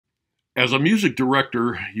As a music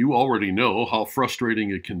director, you already know how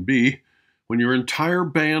frustrating it can be when your entire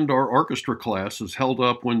band or orchestra class is held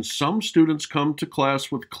up when some students come to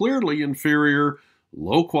class with clearly inferior,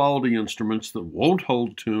 low quality instruments that won't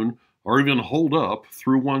hold tune or even hold up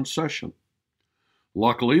through one session.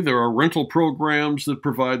 Luckily, there are rental programs that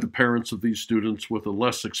provide the parents of these students with a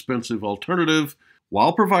less expensive alternative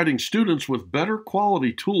while providing students with better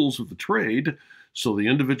quality tools of the trade so the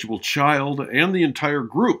individual child and the entire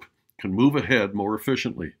group can move ahead more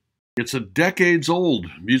efficiently. It's a decades-old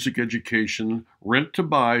music education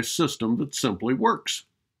rent-to-buy system that simply works.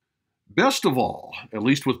 Best of all, at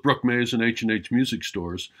least with Brook Mays and H&H music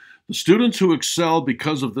stores, the students who excel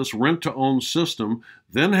because of this rent-to-own system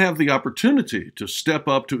then have the opportunity to step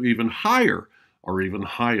up to even higher or even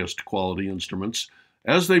highest quality instruments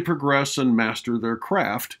as they progress and master their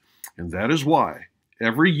craft, and that is why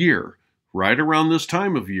every year, right around this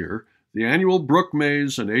time of year, the annual Brook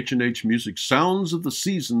Mays and H&H Music Sounds of the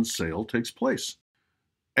Season sale takes place.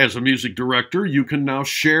 As a music director, you can now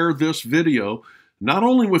share this video not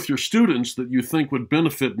only with your students that you think would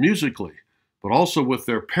benefit musically, but also with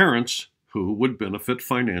their parents who would benefit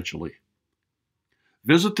financially.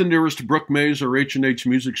 Visit the nearest Brook Mays or H&H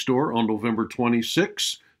Music store on November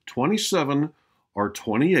 26, 27, or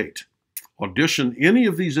 28. Audition any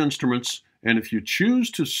of these instruments, and if you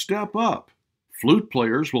choose to step up, flute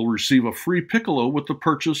players will receive a free piccolo with the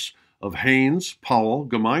purchase of Haynes, Powell,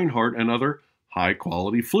 Gemeinhardt, and other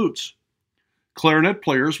high-quality flutes. Clarinet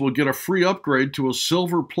players will get a free upgrade to a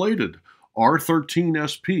silver-plated R13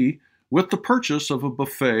 SP with the purchase of a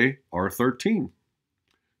Buffet R13.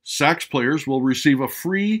 Sax players will receive a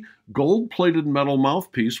free gold-plated metal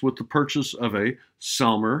mouthpiece with the purchase of a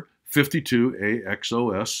Selmer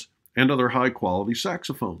 52AXOS and other high-quality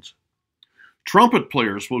saxophones. Trumpet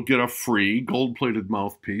players will get a free gold-plated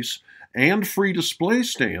mouthpiece and free display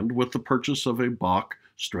stand with the purchase of a Bach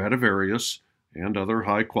Stradivarius and other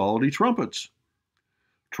high-quality trumpets.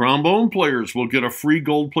 Trombone players will get a free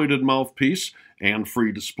gold-plated mouthpiece and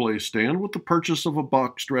free display stand with the purchase of a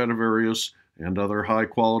Bach Stradivarius and other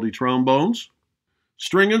high-quality trombones.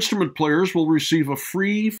 String instrument players will receive a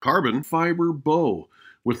free carbon fiber bow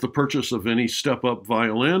with the purchase of any step-up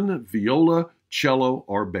violin, viola, cello,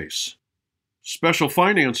 or bass. Special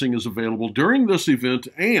financing is available during this event,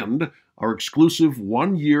 and our exclusive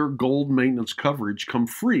one-year gold maintenance coverage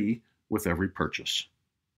comes free with every purchase.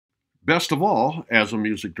 Best of all, as a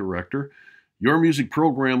music director, your music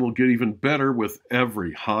program will get even better with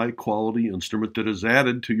every high-quality instrument that is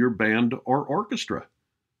added to your band or orchestra.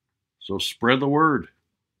 So spread the word.